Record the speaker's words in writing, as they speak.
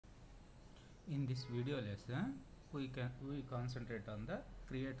In this video lesson we concentrate on the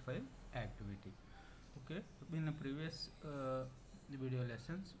create file activity. Okay, in the previous video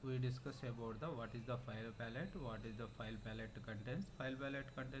lessons we discussed about the what is the file palette, what is the file palette contains. File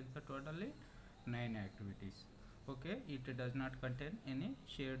palette contains the totally 9 activities. Okay, it does not contain any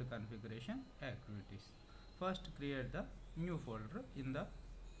shared configuration activities. First, create the new folder in the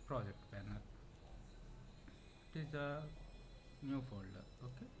project panel. It is the new folder.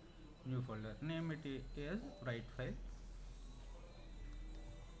 Okay, new folder, name it as write file.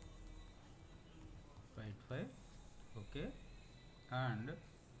 Okay, and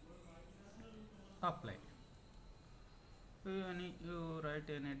apply. You write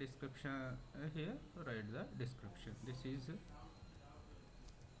any description here, write the description. This is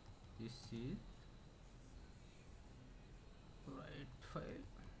write file,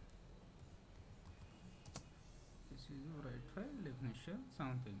 this is write file definition,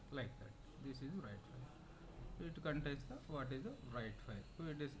 something like that. This is write file. It contains the what is the write file.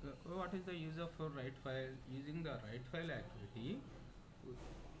 What is the use of write file? Using the write file activity,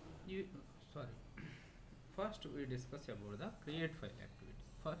 you sorry first we discuss about the create file activity.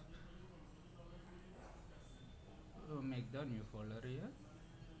 First, make the new folder here,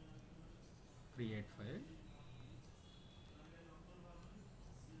 create file,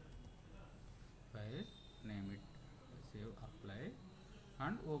 name it, save, apply,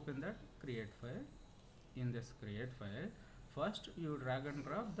 and open that create file. In this create file, first you drag and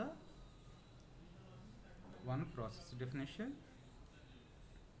drop the one process definition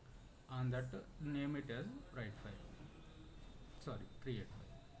on that, name it as write file, sorry, create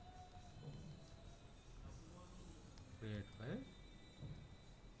file.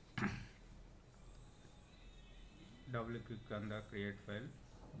 Double click on the create file,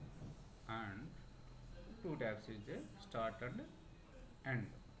 and two tabs is there, start and end.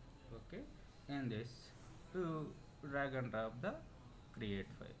 Okay, in this to drag and drop the create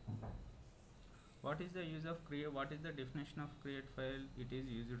file. What is the use of create? What is the definition of create file? It is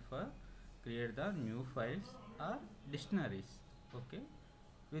used for create the new files or dictionaries. Okay,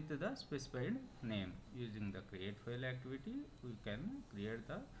 with the specified name. Using the create file activity, we can create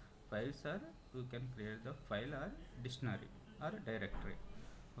the files, or we can create the file or dictionary or directory.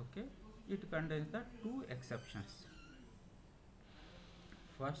 Okay, it contains the two exceptions.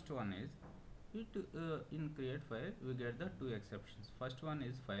 First one is in create file we get the two exceptions. First one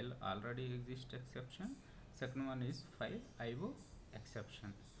is file already exist exception. Second one is file IO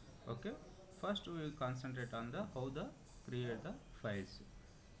exception. Okay, first we will concentrate on the how the create the files.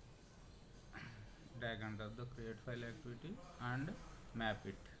 Drag and drop the create file activity and map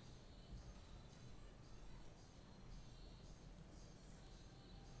it.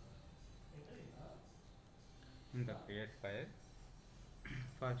 In the create file,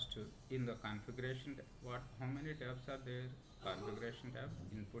 first in the configuration, how many tabs are there? Configuration tab,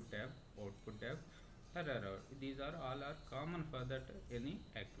 input tab, output tab, these are all are common for that any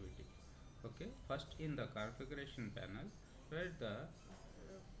activity. Okay, first in the configuration panel, where the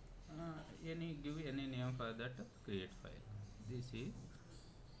give any name for that create file. This is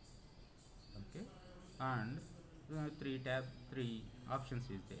okay, and three options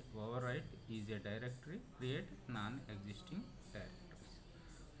is there. Overwrite is a directory, create non-existing directories.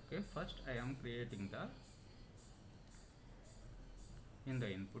 Okay, first I am creating the in the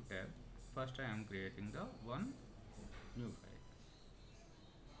input tab. First I am creating the one new file.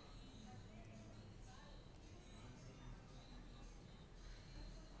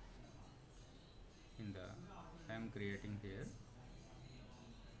 In the I am creating here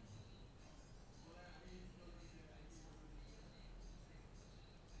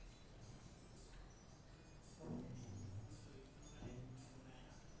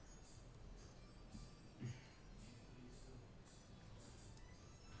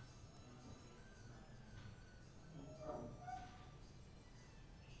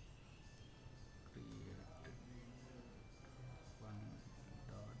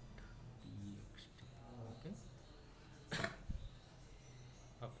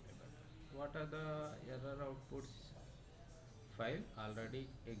what are the error outputs? File already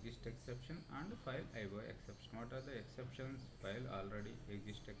exist exception and file IO exception. What are the exceptions? File already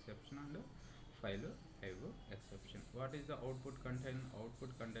exist exception and file IO exception. What is the output contain?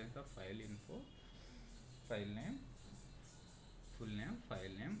 Output contains the file info, file name, full name,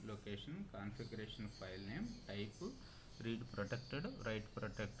 file name, location, configuration, file name, type, read protected, write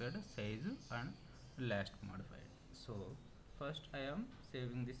protected, size, and last modified. So first I am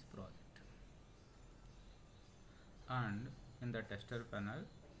saving this project, and in the tester panel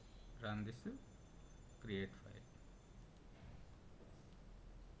run this create file.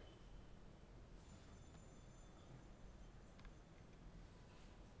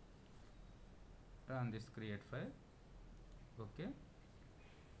 on this create file. Okay,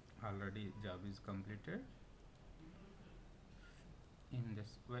 already job is completed. In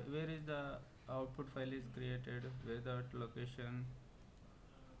this, where is the output file is created, where that location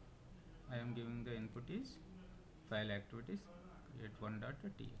I am giving the input is file activities create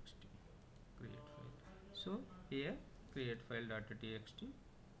one.txt create file. So here create file.txt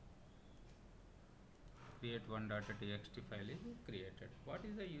create one.txt file is created. What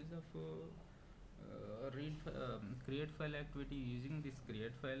is the use of create file activity? Using this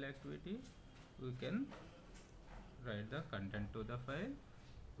create file activity, we can write the content to the file,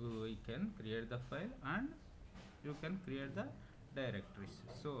 we can create the file, and you can create the directories.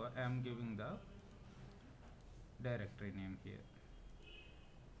 So I am giving the directory name here.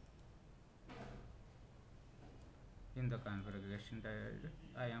 In the configuration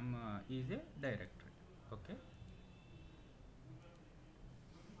I am is a directory. Okay,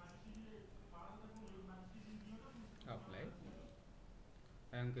 apply.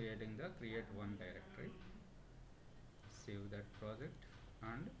 I am creating the create one directory, save that project,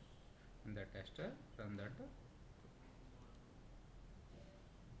 and in the tester run that.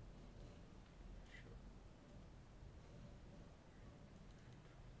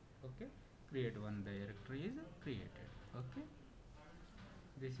 Okay, create one directory is created. Okay,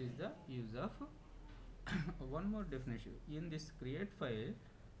 this is the use of one more definition. In this create file,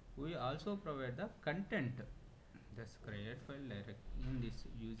 we also provide the content. This create file direct, in this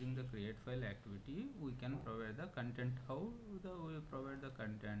using the create file activity, we can provide the content. How we provide the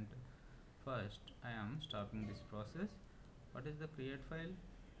content? First, I am stopping this process. What is the create file?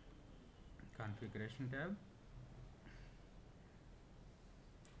 Configuration tab.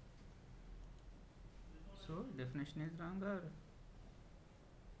 So definition is wrong, or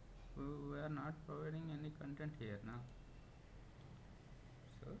we are not providing any content here now.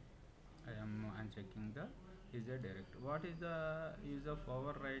 So I am unchecking the is a direct. What is the use of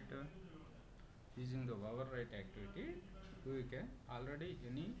overwrite? Using the overwrite activity, we can already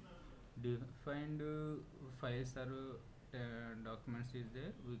any defined files or documents is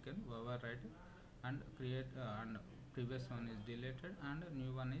there, we can overwrite and create, and previous one is deleted and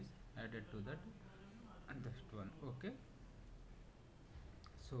new one is added to that and that one. Okay,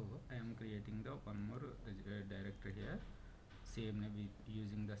 so I am creating the one more directory here, same name, with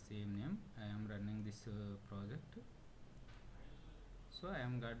using the same name I am running this project. So I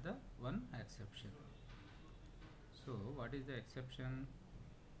am got the one exception. So what is the exception?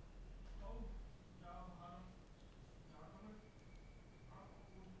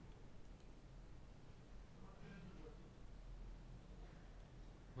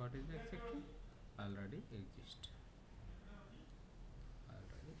 What is the exception? Already exist.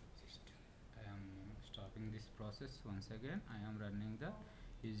 Already exist. I am stopping this process once again. I am running the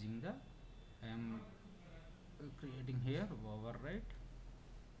using the I am creating here overwrite.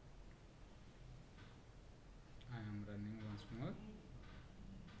 I am running once more.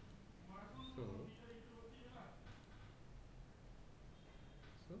 So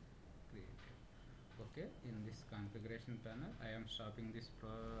created. Okay, in this configuration panel I am stopping this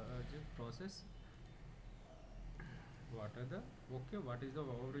project process. What are the okay, what is the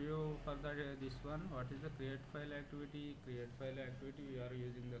overview for the this one? What is the create file activity? Create file activity, we are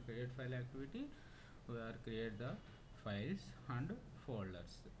using the create file activity, we are create the files and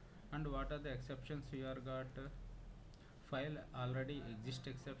folders. And what are the exceptions we are got? File already exist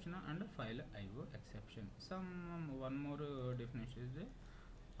exception and file IO exception. Some one more definition is there.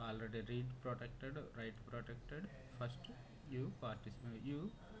 Already read protected, write protected. First you participate, you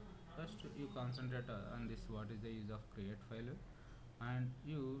first you concentrate on this, what is the use of create file, and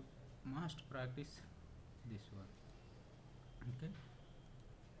you must practice this one. Okay,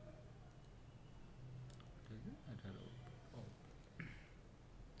 it is error.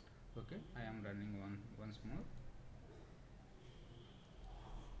 Okay, I am running once more.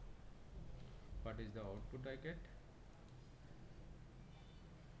 What is the output I get?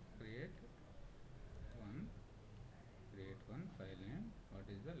 Create one, create one file name. What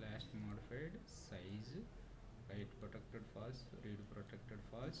is the last modified size? Write protected false, read protected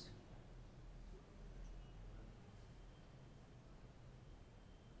false.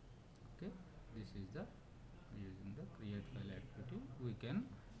 Okay, this is the using the create file activity, we can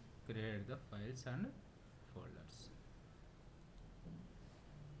create the files and folders.